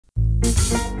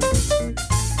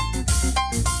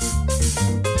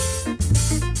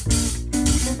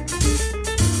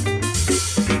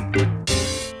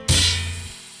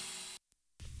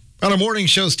On our morning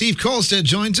show, Steve Kolstad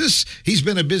joins us. He's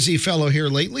been a busy fellow here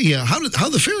lately. How'd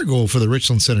the fair go for the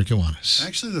Richland Center Kiwanis?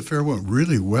 Actually, the fair went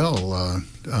really well,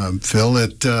 Phil. We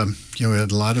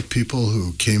had a lot of people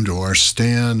who came to our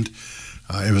stand.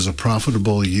 It was a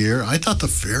profitable year. I thought the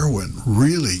fair went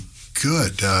really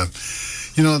good.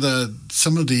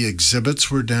 Some of the exhibits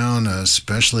were down,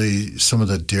 especially some of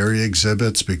the dairy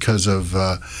exhibits, because of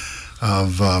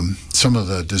some of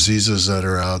the diseases that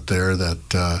are out there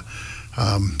that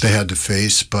they had to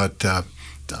face. But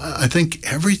I think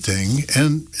everything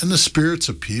and the spirits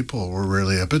of people were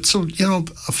really up. So,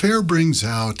 a fair brings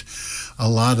out a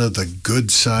lot of the good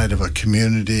side of a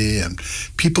community, and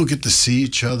people get to see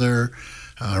each other,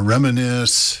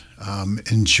 reminisce,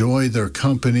 enjoy their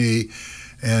company,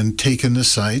 and take in the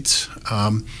sights.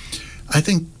 I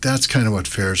think that's kind of what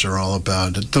fairs are all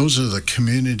about. Those are the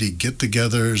community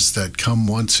get-togethers that come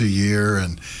once a year,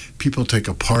 and people take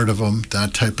a part of them,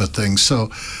 that type of thing.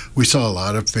 So we saw a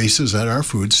lot of faces at our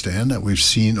food stand that we've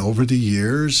seen over the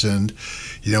years, and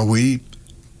we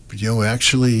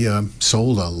actually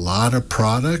sold a lot of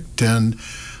product. And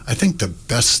I think the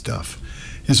best stuff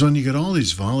is when you get all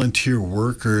these volunteer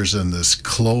workers in this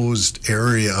closed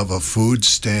area of a food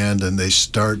stand, and they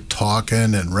start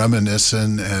talking and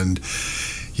reminiscing, and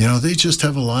they just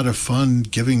have a lot of fun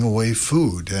giving away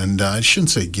food. And I shouldn't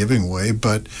say giving away,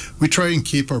 but we try and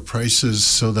keep our prices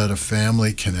so that a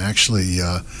family can actually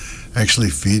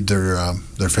feed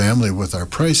their family with our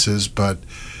prices. But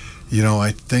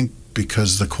I think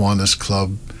because the Kiwanis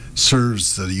Club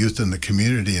serves the youth in the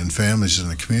community and families in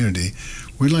the community,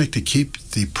 we like to keep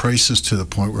the prices to the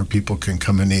point where people can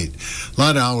come and eat. A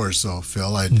lot of hours, though,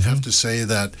 Phil. I'd have to say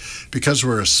that because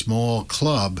we're a small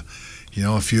club,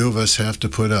 a few of us have to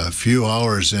put a few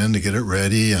hours in to get it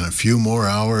ready, and a few more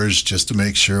hours just to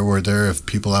make sure we're there if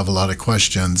people have a lot of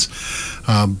questions.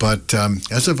 But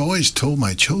as I've always told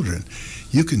my children,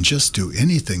 you can just do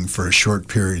anything for a short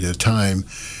period of time.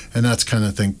 And that's kind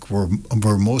of where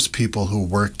most people who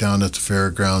work down at the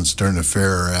fairgrounds during the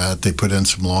fair are at. They put in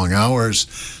some long hours.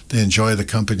 They enjoy the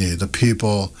company of the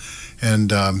people.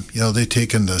 And, they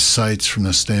take in the sights from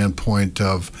the standpoint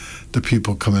of the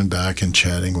people coming back and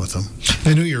chatting with them.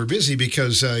 I knew you were busy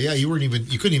because, you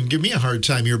couldn't even give me a hard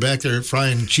time. You were back there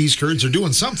frying cheese curds or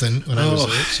doing something when I was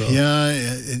there. So. Yeah,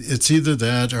 it's either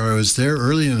that or I was there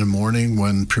early in the morning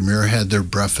when Premier had their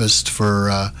breakfast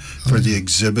for the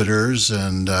exhibitors,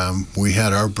 and we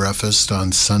had our breakfast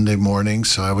on Sunday morning.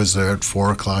 So I was there at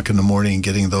 4 o'clock in the morning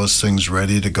getting those things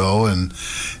ready to go.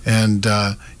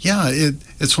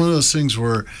 It's one of those things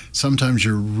where sometimes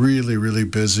you're really, really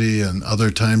busy, and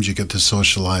other times you get to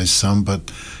socialize some.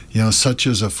 But such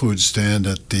as a food stand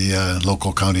at the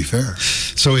local county fair.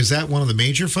 So is that one of the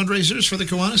major fundraisers for the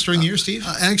Kiwanis during the year, Steve?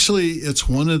 Actually, it's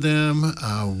one of them.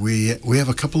 We have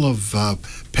a couple of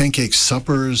pancake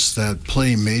suppers that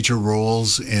play major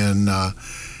roles in our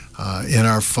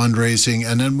fundraising,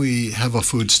 and then we have a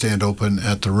food stand open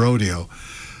at the rodeo.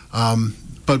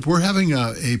 But we're having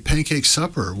a pancake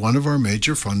supper, one of our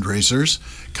major fundraisers,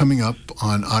 coming up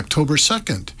on October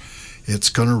 2nd. It's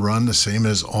going to run the same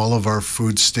as all of our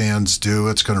food stands do.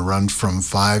 It's going to run from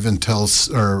 5 until,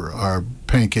 or our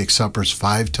pancake suppers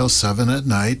 5 till 7 at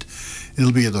night.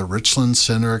 It'll be at the Richland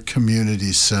Center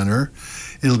Community Center.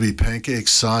 It'll be pancake,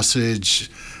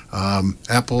 sausage,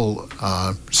 apple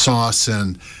sauce,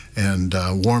 and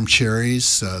warm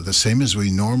cherries, the same as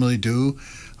we normally do.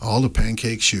 All the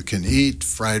pancakes you can eat,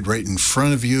 fried right in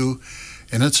front of you.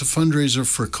 And it's a fundraiser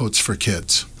for Coats for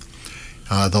Kids.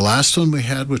 The last one we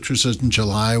had, which was in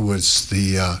July, was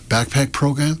the backpack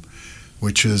program,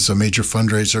 which is a major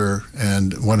fundraiser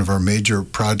and one of our major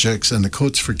projects. And the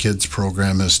Coats for Kids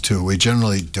program is too. We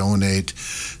generally donate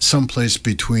someplace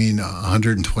between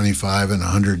 125 and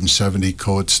 170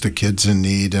 coats to kids in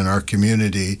need in our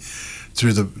community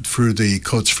through the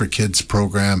Coats for Kids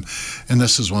program. And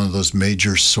this is one of those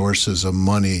major sources of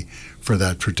money for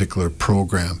that particular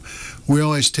program. We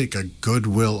always take a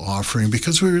goodwill offering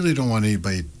because we really don't want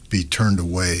anybody be turned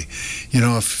away.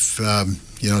 If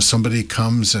somebody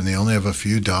comes and they only have a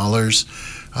few dollars,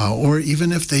 or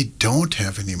even if they don't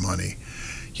have any money,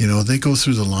 they go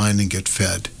through the line and get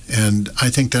fed. And I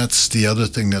think that's the other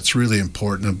thing that's really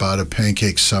important about a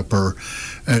pancake supper.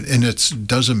 And it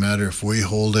doesn't matter if we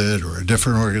hold it or a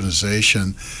different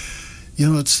organization.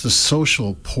 It's the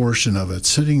social portion of it,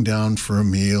 sitting down for a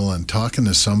meal and talking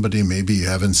to somebody maybe you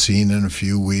haven't seen in a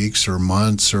few weeks or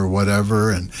months or whatever,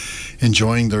 and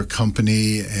enjoying their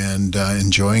company and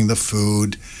enjoying the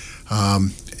food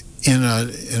in a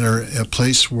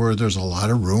place where there's a lot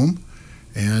of room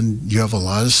and you have a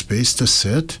lot of space to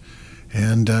sit,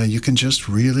 and you can just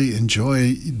really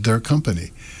enjoy their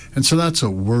company. And so that's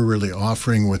what we're really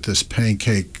offering with this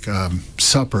pancake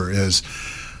supper is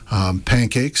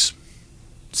pancakes,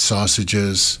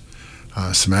 sausages,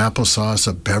 some applesauce,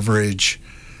 a beverage,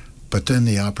 but then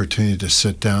the opportunity to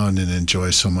sit down and enjoy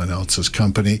someone else's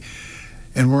company.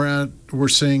 And we're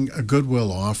seeing a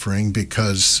goodwill offering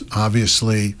because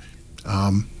obviously,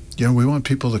 we want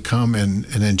people to come and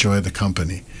enjoy the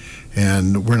company.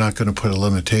 And we're not going to put a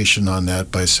limitation on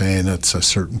that by saying it's a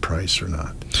certain price or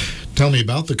not. Tell me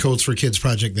about the Coats for Kids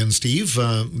project then, Steve.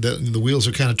 The wheels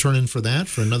are kind of turning for that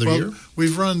for another year?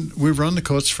 We've run the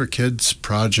Coats for Kids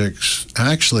projects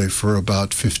actually for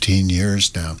about 15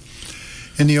 years now.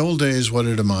 In the old days, what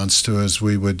it amounts to is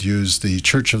we would use the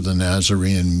Church of the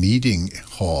Nazarene meeting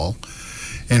hall,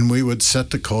 and we would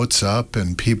set the coats up,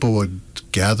 and people would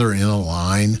gather in a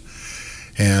line,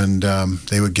 and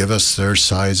they would give us their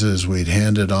sizes. We'd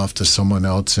hand it off to someone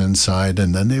else inside,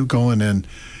 and then they would go in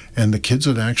and the kids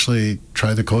would actually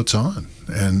try the coats on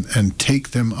and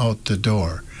take them out the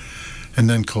door. And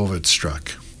then COVID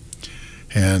struck.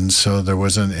 And so there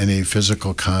wasn't any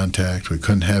physical contact. We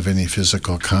couldn't have any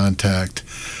physical contact.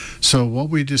 So what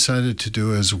we decided to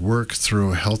do is work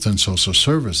through Health and Social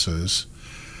Services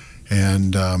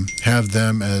and have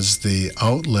them as the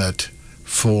outlet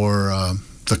for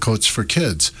the Coats for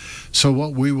Kids. So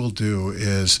what we will do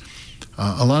is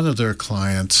a lot of their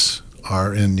clients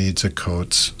are in needs of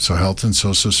coats. So Health and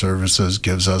Social Services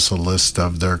gives us a list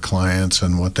of their clients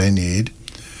and what they need.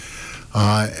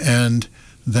 And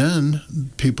then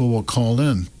people will call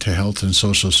in to Health and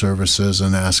Social Services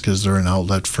and ask, is there an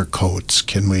outlet for coats?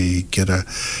 Can we get a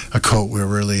coat? We're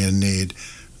really in need.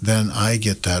 Then I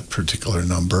get that particular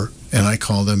number, and I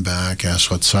call them back, ask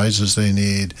what sizes they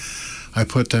need. I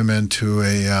put them into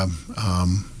a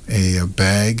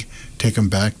bag, take them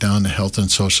back down to Health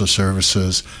and Social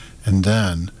Services, and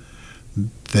then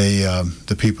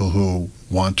the people who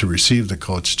want to receive the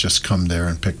coats just come there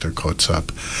and pick their coats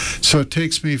up. So it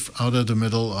takes me out of the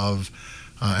middle of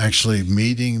actually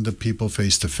meeting the people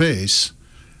face to face,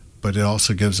 but it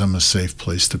also gives them a safe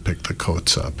place to pick the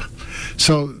coats up.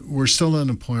 So we're still at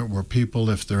a point where people,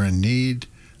 if they're in need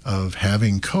of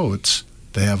having coats,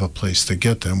 they have a place to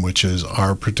get them, which is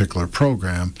our particular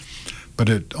program, but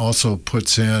it also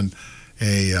puts in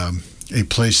a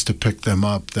place to pick them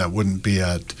up that wouldn't be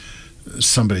at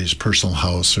somebody's personal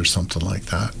house or something like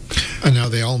that. And are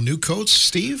they all new coats,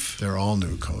 Steve? They're all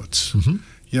new coats.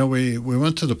 Mm-hmm. We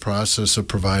went to the process of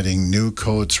providing new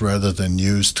coats rather than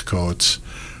used coats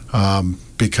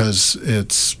because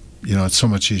it's so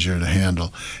much easier to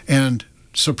handle. And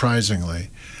surprisingly,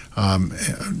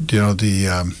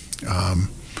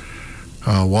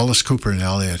 Wallace Cooper and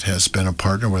Elliott has been a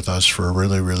partner with us for a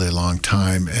really, really long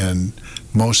time, and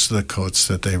most of the coats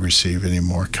that they receive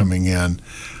anymore coming in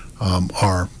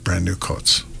are brand new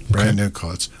coats. Brand new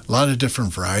coats. A lot of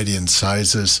different variety and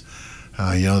sizes,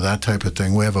 that type of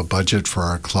thing. We have a budget for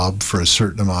our club for a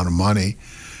certain amount of money,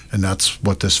 and that's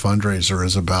what this fundraiser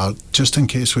is about, just in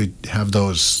case we have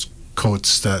those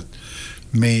coats that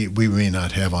we may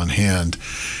not have on hand.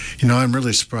 I'm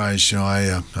really surprised.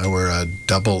 I wear a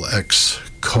double X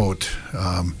coat,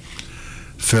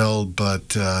 Phil,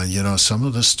 but some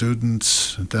of the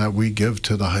students that we give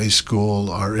to the high school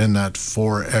are in that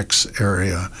 4X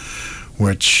area,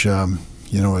 which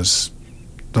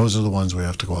those are the ones we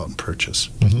have to go out and purchase.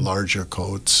 Mm-hmm. Larger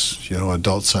coats,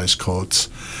 adult-sized coats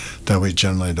that we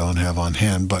generally don't have on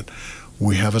hand, but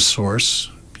we have a source,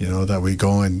 that we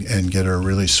go and get a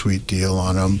really sweet deal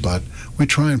on them, but we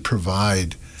try and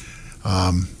provide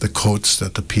the coats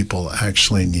that the people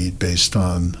actually need based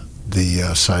on the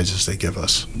sizes they give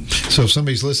us. So if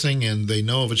somebody's listening and they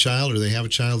know of a child or they have a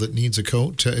child that needs a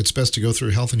coat, it's best to go through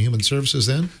Health and Human Services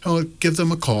then? I'll give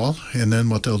them a call, and then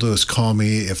what they'll do is call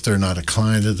me if they're not a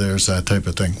client of theirs, that type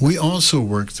of thing. We also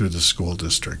work through the school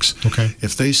districts. Okay.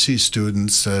 If they see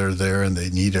students that are there and they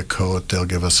need a coat, they'll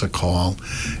give us a call,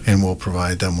 and we'll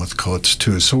provide them with coats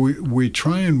too. So we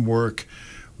try and work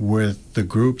with the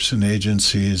groups and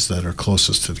agencies that are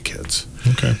closest to the kids.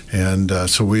 Okay. And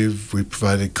so we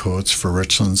provided coats for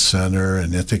Richland Center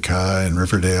and Ithaca and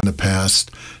Riverdale in the past,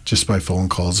 just by phone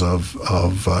calls of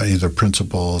either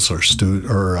principals or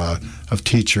of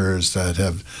teachers that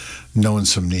have known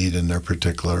some need in their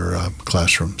particular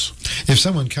classrooms. If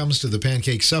someone comes to the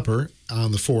pancake supper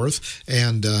on the 4th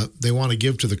and they want to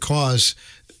give to the cause,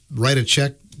 write a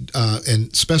check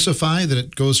and specify that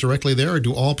it goes directly there, or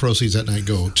do all proceeds that night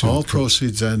go to? All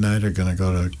proceeds that night are going to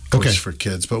go to Coats for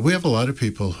Kids. But we have a lot of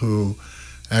people who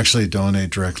actually donate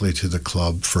directly to the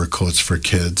club for Coats for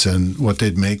Kids. And what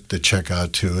they'd make the check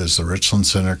out to is the Richland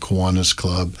Center Kiwanis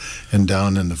Club, and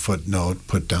down in the footnote,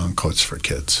 put down Coats for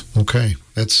Kids. Okay,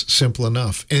 that's simple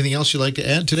enough. Anything else you'd like to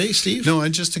add today, Steve? No, I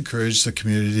just encourage the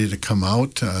community to come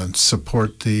out and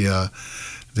support the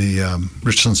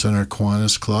Richland Center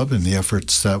Kiwanis Club and the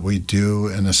efforts that we do,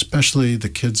 and especially the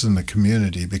kids in the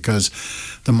community, because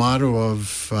the motto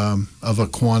of a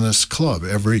Kiwanis club,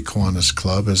 every Kiwanis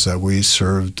club, is that we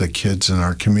serve the kids in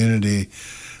our community,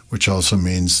 which also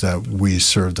means that we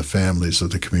serve the families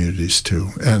of the communities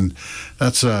too. And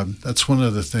that's one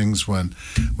of the things when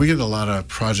we get a lot of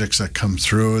projects that come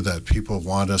through that people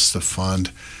want us to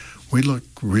fund. We look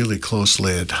really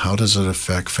closely at how does it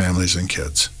affect families and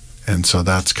kids. And so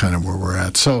that's kind of where we're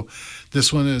at. So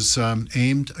this one is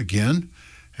aimed again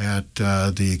at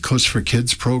the Coats for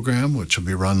Kids program, which will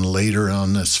be run later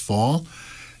on this fall.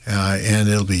 And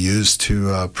it'll be used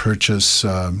to purchase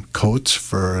coats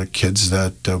for kids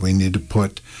that we need to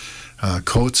put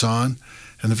coats on.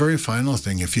 And the very final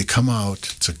thing, if you come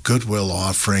out, it's a goodwill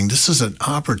offering. This is an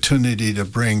opportunity to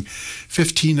bring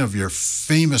 15 of your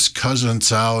famous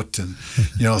cousins out and,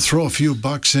 throw a few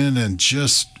bucks in and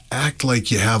just act like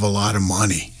you have a lot of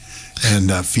money and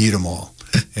feed them all.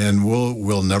 And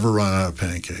we'll never run out of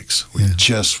pancakes. We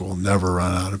just will never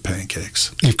run out of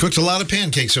pancakes. You've cooked a lot of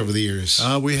pancakes over the years.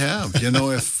 We have.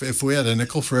 If we had a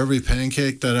nickel for every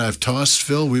pancake that I've tossed,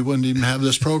 Phil, we wouldn't even have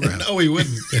this program. No, we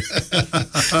wouldn't.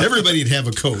 Everybody'd have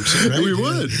a coat, right? We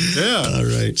would, yeah. All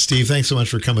right. Steve, thanks so much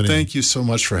for coming in. Thank you so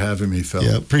much for having me, Phil.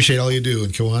 Yeah, appreciate all you do,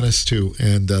 and Kiwanis too.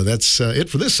 And that's it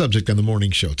for this subject on the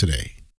morning show today.